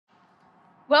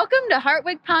Welcome to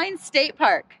Hartwick Pines State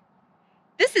Park.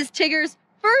 This is Tigger's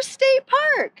first state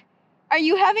park. Are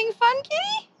you having fun,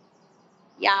 kitty?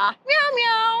 Yeah, meow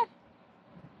meow.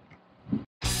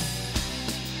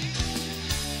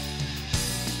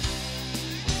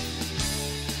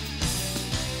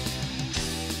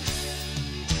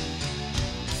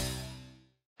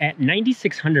 At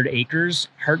 9,600 acres,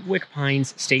 Hartwick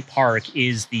Pines State Park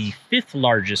is the 5th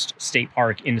largest state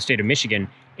park in the state of Michigan,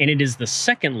 and it is the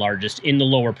 2nd largest in the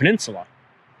Lower Peninsula.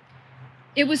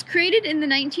 It was created in the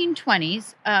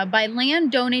 1920s by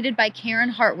land donated by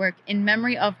Karen Hartwick in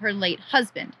memory of her late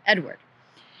husband, Edward.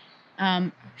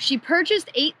 She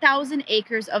purchased 8,000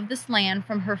 acres of this land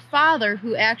from her father,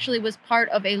 who actually was part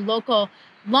of a local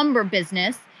lumber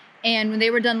business. And when they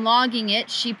were done logging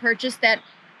it, she purchased that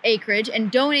acreage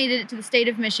and donated it to the state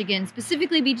of Michigan,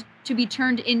 specifically to be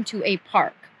turned into a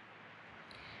park.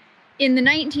 In the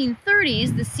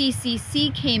 1930s, the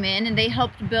CCC came in and they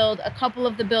helped build a couple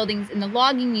of the buildings in the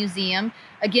logging museum.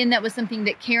 Again, that was something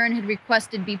that Karen had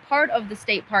requested be part of the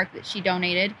state park that she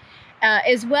donated,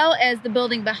 as well as the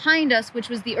building behind us, which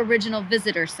was the original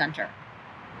visitor center.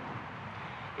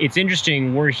 It's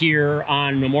interesting, we're here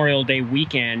on Memorial Day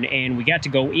weekend, and we got to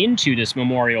go into this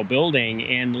memorial building,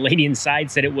 and the lady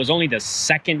inside said it was only the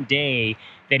 2nd day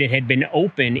that it had been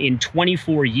open in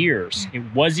 24 years. It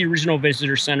was the original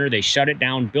visitor center. They shut it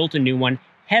down, built a new one,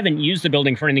 haven't used the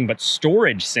building for anything but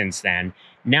storage since then.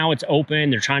 Now it's open.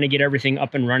 They're trying to get everything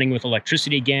up and running with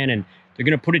electricity again, and they're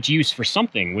going to put it to use for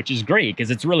something, which is great, because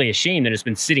it's really a shame that it's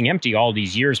been sitting empty all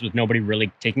these years with nobody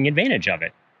really taking advantage of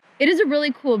it. It is a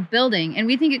really cool building, and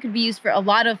we think it could be used for a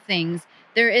lot of things.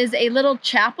 There is a little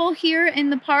chapel here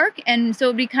in the park, and so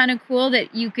it'd be kind of cool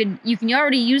that you can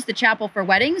already use the chapel for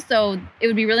weddings, so it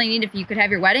would be really neat if you could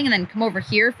have your wedding and then come over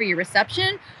here for your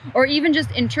reception, or even just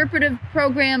interpretive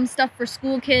programs, stuff for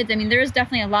school kids. I mean, there is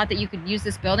definitely a lot that you could use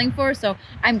this building for, so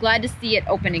I'm glad to see it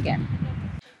open again.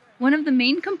 One of the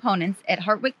main components at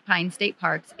Hartwick Pines State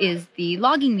Parks is the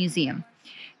logging museum.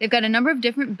 They've got a number of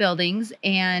different buildings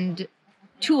and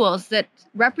tools that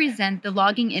represent the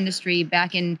logging industry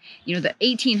back in, the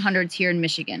 1800s here in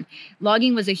Michigan.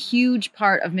 Logging was a huge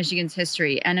part of Michigan's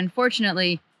history, and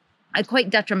unfortunately, a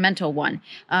quite detrimental one,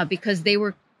 because they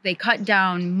cut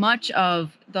down much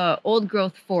of the old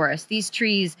growth forest. These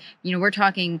trees, we're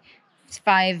talking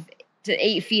 5 to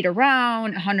 8 feet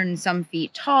around, 100 and some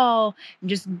feet tall,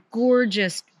 and just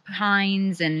gorgeous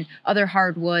pines and other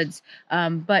hardwoods.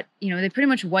 But they pretty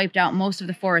much wiped out most of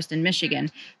the forest in Michigan,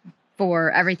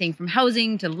 for everything from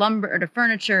housing to lumber to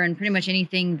furniture and pretty much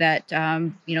anything that,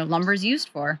 lumber is used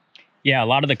for. Yeah, a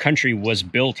lot of the country was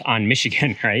built on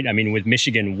Michigan, right? I mean, with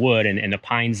Michigan wood and the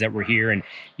pines that were here. And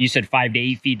you said 5 to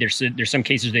 8 feet. There's some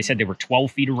cases they said they were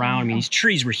 12 feet around. I mean, these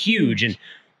trees were huge. And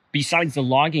besides the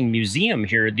logging museum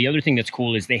here, the other thing that's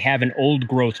cool is they have an old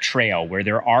growth trail where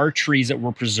there are trees that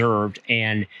were preserved,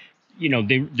 and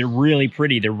they're really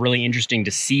pretty. They're really interesting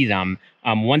to see them.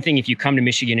 One thing, if you come to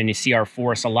Michigan and you see our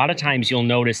forests, a lot of times you'll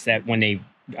notice that when they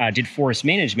did forest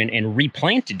management and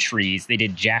replanted trees, they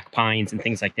did jack pines and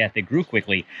things like that that grew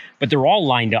quickly, but they're all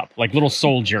lined up like little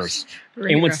soldiers.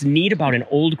 And what's neat about an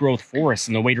old growth forest,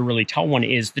 and the way to really tell one,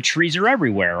 is the trees are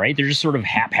everywhere, right? They're just sort of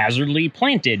haphazardly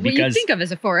planted because you think of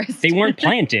as a forest. They weren't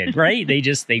planted, right?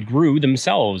 They grew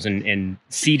themselves and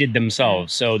seeded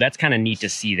themselves. So that's kind of neat to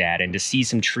see that, and to see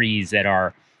some trees that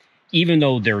are, even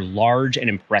though they're large and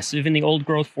impressive in the old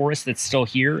growth forest that's still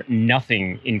here,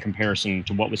 nothing in comparison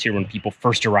to what was here when people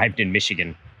first arrived in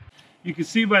Michigan. You can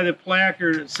see by the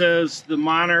placard it says the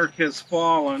monarch has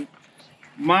fallen.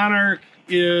 Monarch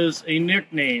is a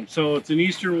nickname, so it's an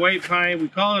eastern white pine. We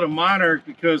call it a monarch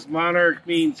because monarch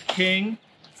means king.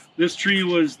 This tree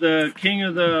was the king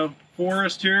of the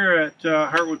forest here at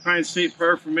Hartwick Pines State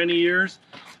Park for many years.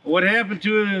 What happened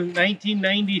to it in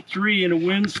 1993 in a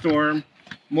windstorm,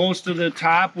 most of the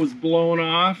top was blown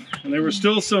off, and there was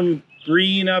still some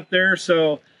green up there,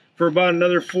 so for about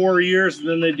another 4 years, and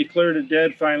then they declared it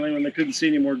dead finally when they couldn't see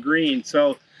any more green.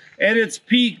 So at its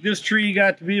peak, this tree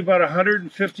got to be about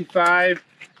 155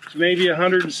 to maybe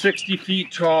 160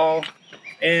 feet tall,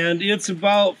 and it's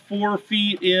about 4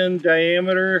 feet in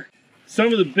diameter.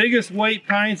 Some of the biggest white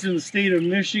pines in the state of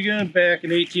Michigan back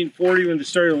in 1840 when they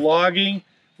started logging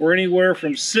were anywhere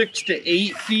from 6 to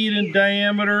 8 feet in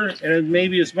diameter and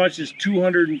maybe as much as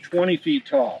 220 feet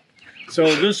tall. So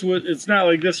it's not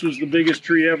like this was the biggest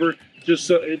tree ever. Just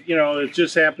so it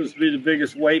just happens to be the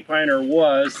biggest white pine, or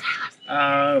was,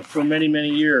 for many, many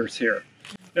years here.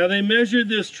 Now they measured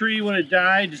this tree when it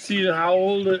died to see how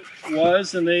old it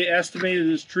was, and they estimated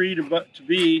this tree to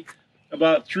be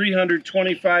about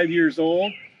 325 years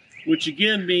old. which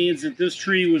again means that this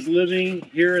tree was living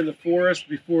here in the forest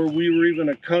before we were even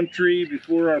a country,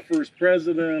 before our first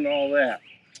president, all that.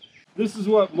 This is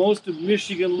what most of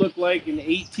Michigan looked like in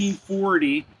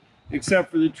 1840,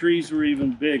 except for the trees were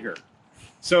even bigger.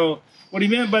 So what he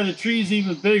meant by the trees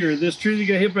even bigger, this tree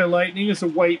that got hit by lightning is a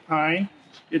white pine.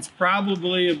 It's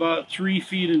probably about 3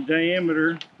 feet in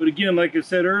diameter. But again, like I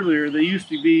said earlier, they used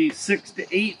to be 6 to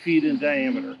 8 feet in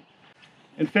diameter.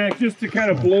 In fact, just to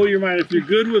kind of blow your mind, if you're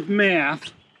good with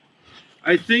math,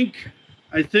 I think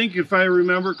if I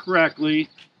remember correctly,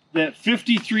 that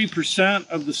 53%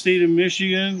 of the state of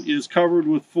Michigan is covered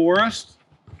with forest.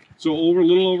 So a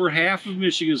little over half of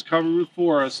Michigan is covered with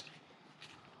forest.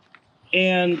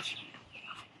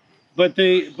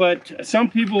 But some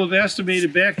people have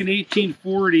estimated back in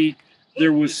 1840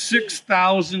 there was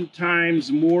 6,000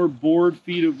 times more board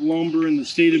feet of lumber in the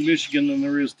state of Michigan than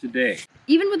there is today.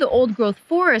 Even with the old growth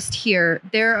forest here,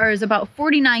 there is about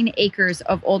 49 acres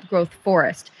of old growth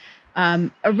forest.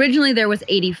 Originally there was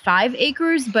 85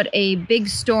 acres, but a big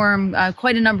storm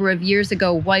quite a number of years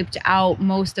ago wiped out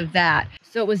most of that.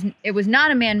 So it was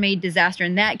not a man-made disaster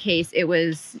in that case. It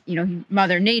was,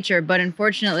 Mother Nature. But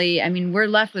unfortunately, I mean, we're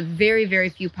left with very, very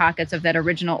few pockets of that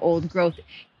original old growth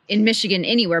in Michigan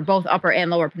anywhere, both upper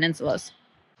and lower peninsulas.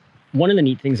 One of the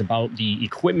neat things about the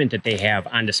equipment that they have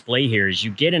on display here is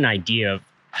you get an idea of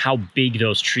how big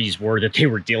those trees were that they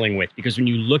were dealing with. Because when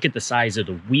you look at the size of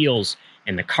the wheels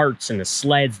and the carts and the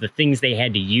sleds, the things they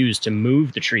had to use to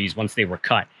move the trees once they were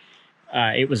cut,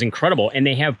 it was incredible. And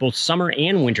they have both summer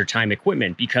and wintertime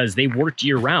equipment because they worked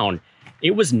year round.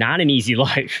 It was not an easy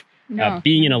life.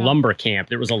 Being in a lumber camp,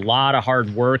 there was a lot of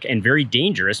hard work and very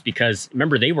dangerous because,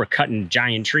 remember, they were cutting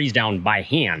giant trees down by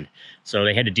hand. So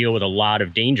they had to deal with a lot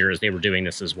of danger as they were doing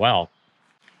this as well.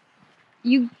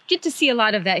 You get to see a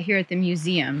lot of that here at the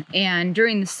museum. And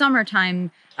during the summertime,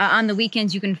 on the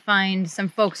weekends, you can find some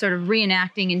folks sort of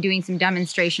reenacting and doing some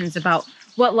demonstrations about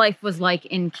what life was like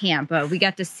in camp. We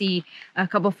got to see a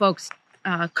couple folks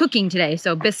cooking today.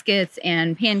 So biscuits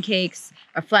and pancakes,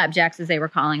 or flapjacks as they were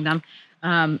calling them.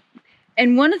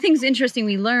 And one of the things interesting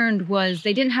we learned was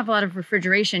they didn't have a lot of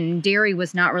refrigeration. Dairy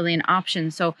was not really an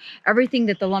option. So everything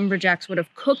that the lumberjacks would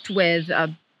have cooked with,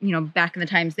 back in the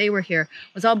times they were here,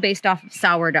 was all based off of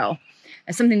sourdough.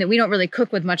 It's something that we don't really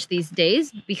cook with much these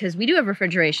days because we do have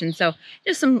refrigeration. So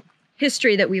just some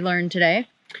history that we learned today.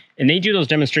 And they do those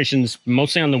demonstrations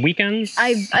mostly on the weekends?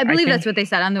 I believe that's what they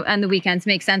said, on the weekends.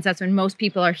 Makes sense. That's when most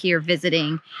people are here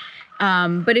visiting.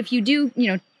 But if you do,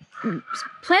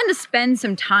 plan to spend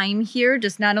some time here,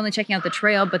 just not only checking out the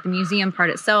trail, but the museum part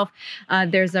itself.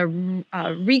 There's a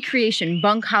recreation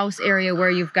bunkhouse area where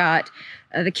you've got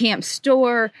the camp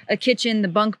store, a kitchen, the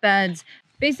bunk beds.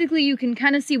 Basically, you can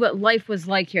kind of see what life was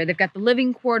like here. They've got the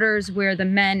living quarters where the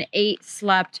men ate,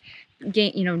 slept,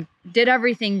 did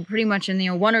everything pretty much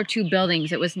in, 1 or 2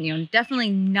 buildings. It was,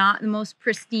 definitely not the most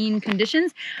pristine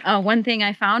conditions. One thing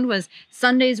I found was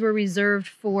Sundays were reserved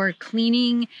for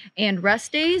cleaning and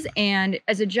rest days. And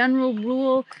as a general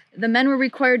rule, the men were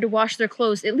required to wash their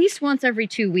clothes at least once every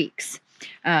 2 weeks.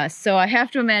 So I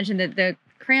have to imagine that the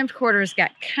cramped quarters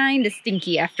got kind of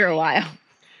stinky after a while.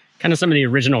 Kind of some of the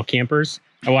original campers.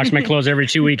 I wash my clothes every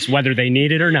 2 weeks, whether they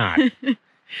need it or not.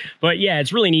 But yeah,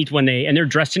 it's really neat when they're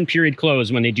dressed in period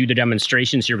clothes when they do the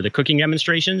demonstrations here, with the cooking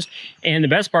demonstrations. And the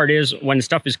best part is when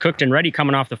stuff is cooked and ready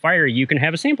coming off the fire, you can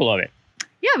have a sample of it.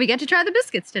 Yeah, we get to try the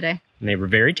biscuits today. And they were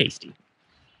very tasty.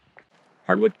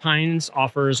 Hartwick Pines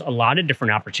offers a lot of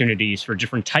different opportunities for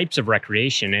different types of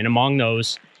recreation. And among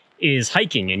those is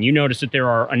hiking. And you notice that there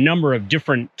are a number of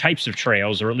different types of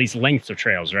trails, or at least lengths of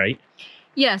trails, right?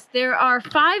 Yes, there are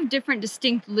 5 different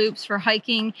distinct loops for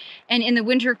hiking and in the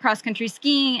winter cross-country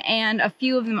skiing, and a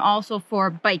few of them also for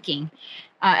biking.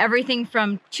 Everything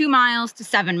from 2 miles to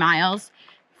 7 miles.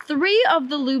 3 of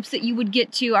the loops that you would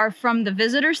get to are from the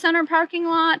visitor center parking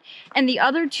lot, and the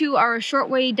other 2 are a short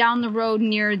way down the road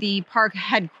near the park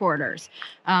headquarters,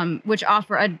 which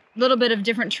offer a little bit of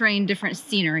different terrain, different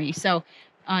scenery. So,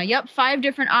 5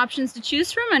 different options to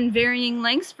choose from and varying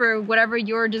lengths for whatever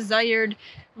your desired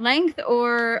length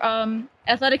or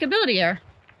athletic ability are.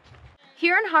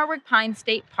 Here in Hartwick Pines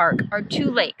State Park are 2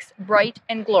 lakes, Bright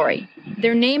and Glory.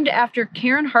 They're named after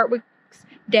Karen Hartwick's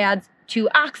dad's 2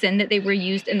 oxen that they were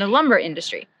used in the lumber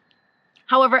industry.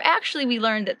 However, actually we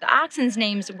learned that the oxen's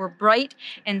names were Bright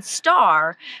and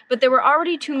Star, but there were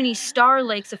already too many Star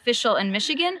Lakes official in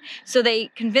Michigan, so they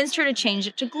convinced her to change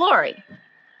it to Glory.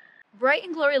 bright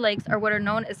and glory lakes are what are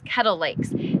known as kettle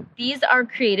lakes. These are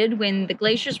created when the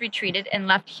glaciers retreated and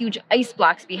left huge ice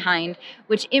blocks behind,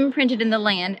 which imprinted in the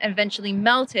land and eventually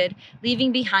melted,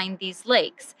 leaving behind these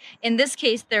lakes. In this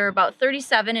case, they're about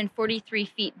 37 and 43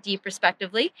 feet deep,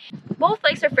 respectively. Both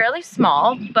lakes are fairly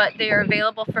small, but they are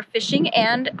available for fishing,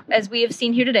 and as we have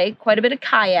seen here today, quite a bit of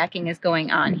kayaking is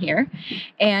going on here.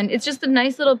 And it's just a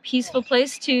nice little peaceful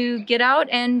place to get out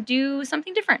and do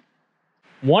something different.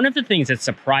 One of the things that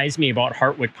surprised me about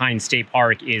Hartwick Pines State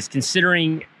Park is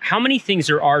considering how many things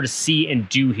there are to see and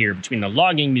do here between the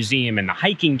logging museum and the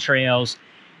hiking trails.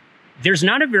 There's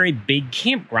not a very big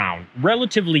campground,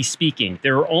 relatively speaking.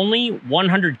 There are only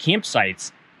 100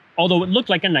 campsites, although it looked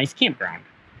like a nice campground.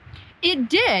 It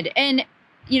did, and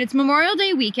it's Memorial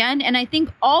Day weekend, and I think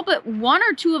all but one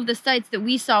or two of the sites that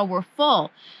we saw were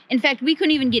full. In fact, we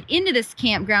couldn't even get into this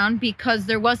campground because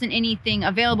there wasn't anything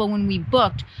available when we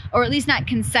booked, or at least not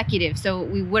consecutive, so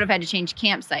we would have had to change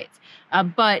campsites.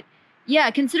 But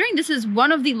yeah, considering this is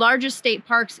one of the largest state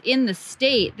parks in the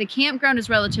state, the campground is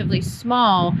relatively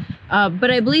small,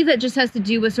 but I believe that just has to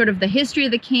do with sort of the history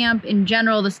of the camp in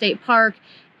general, the state park,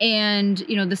 and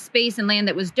the space and land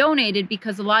that was donated,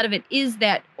 because a lot of it is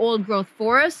that old growth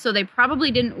forest, so they probably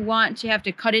didn't want to have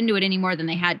to cut into it any more than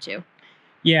they had to.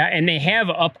 Yeah, and they have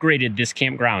upgraded this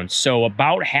campground. So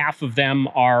about half of them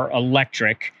are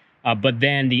electric, but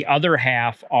then the other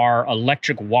half are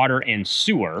electric, water, and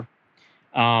sewer.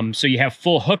 So you have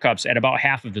full hookups at about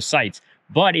half of the sites.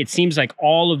 But it seems like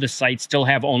all of the sites still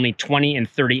have only 20 and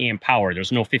 30 amp power.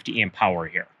 There's no 50 amp power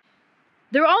here.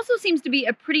 There also seems to be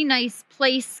a pretty nice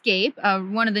playscape,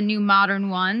 one of the new modern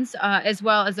ones, as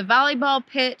well as a volleyball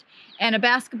pit and a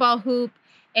basketball hoop,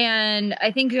 and I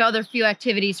think other few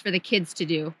activities for the kids to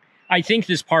do. I think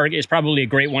this park is probably a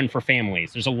great one for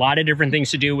families. There's a lot of different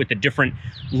things to do with the different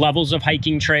levels of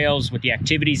hiking trails, with the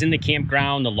activities in the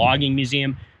campground, the logging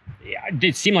museum.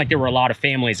 It seemed like there were a lot of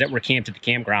families that were camped at the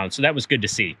campground, so that was good to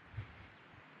see.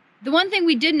 The one thing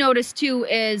we did notice too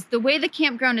is the way the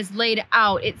campground is laid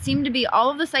out. It seemed to be all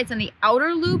of the sites on the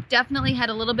outer loop definitely had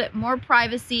a little bit more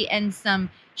privacy and some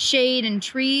shade and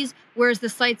trees, whereas the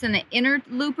sites in the inner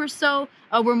loop or so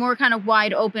were more kind of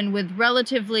wide open with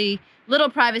relatively little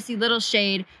privacy, little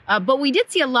shade. But we did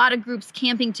see a lot of groups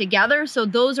camping together, so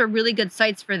those are really good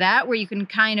sites for that, where you can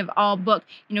kind of all book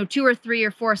 2 or 3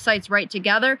 or 4 sites right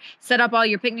together, set up all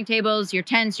your picnic tables, your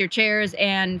tents, your chairs,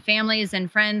 and families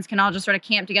and friends can all just sort of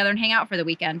camp together and hang out for the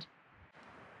weekend.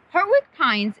 Hartwick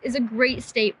Pines is a great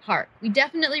state park. We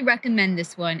definitely recommend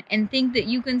this one and think that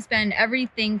you can spend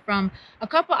everything from a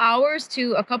couple hours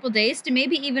to a couple days to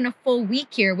maybe even a full week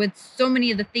here with so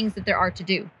many of the things that there are to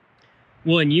do.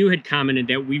 Well, and you had commented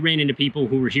that we ran into people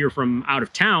who were here from out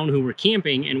of town who were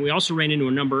camping, and we also ran into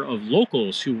a number of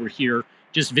locals who were here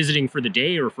just visiting for the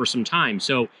day or for some time.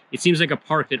 So it seems like a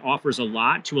park that offers a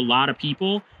lot to a lot of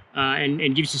people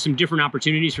and gives you some different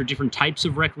opportunities for different types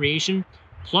of recreation,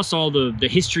 plus all the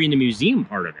history in the museum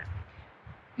part of it.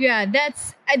 Yeah,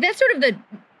 that's sort of the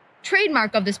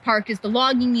trademark of this park, is the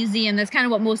logging museum. That's kind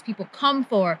of what most people come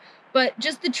for. But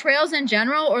just the trails in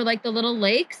general, or like the little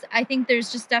lakes, I think there's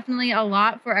just definitely a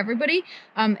lot for everybody.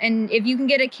 And if you can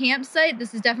get a campsite,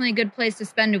 this is definitely a good place to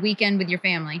spend a weekend with your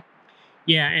family.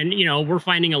 Yeah, and we're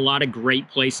finding a lot of great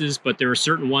places, but there are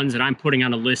certain ones that I'm putting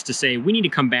on a list to say we need to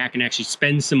come back and actually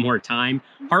spend some more time.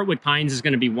 Hartwick Pines is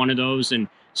going to be one of those, and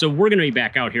so we're going to be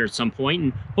back out here at some point,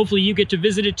 and hopefully you get to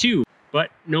visit it too. But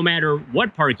no matter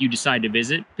what park you decide to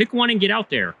visit, pick one and get out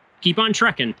there. Keep on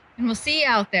trekking. And we'll see you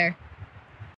out there.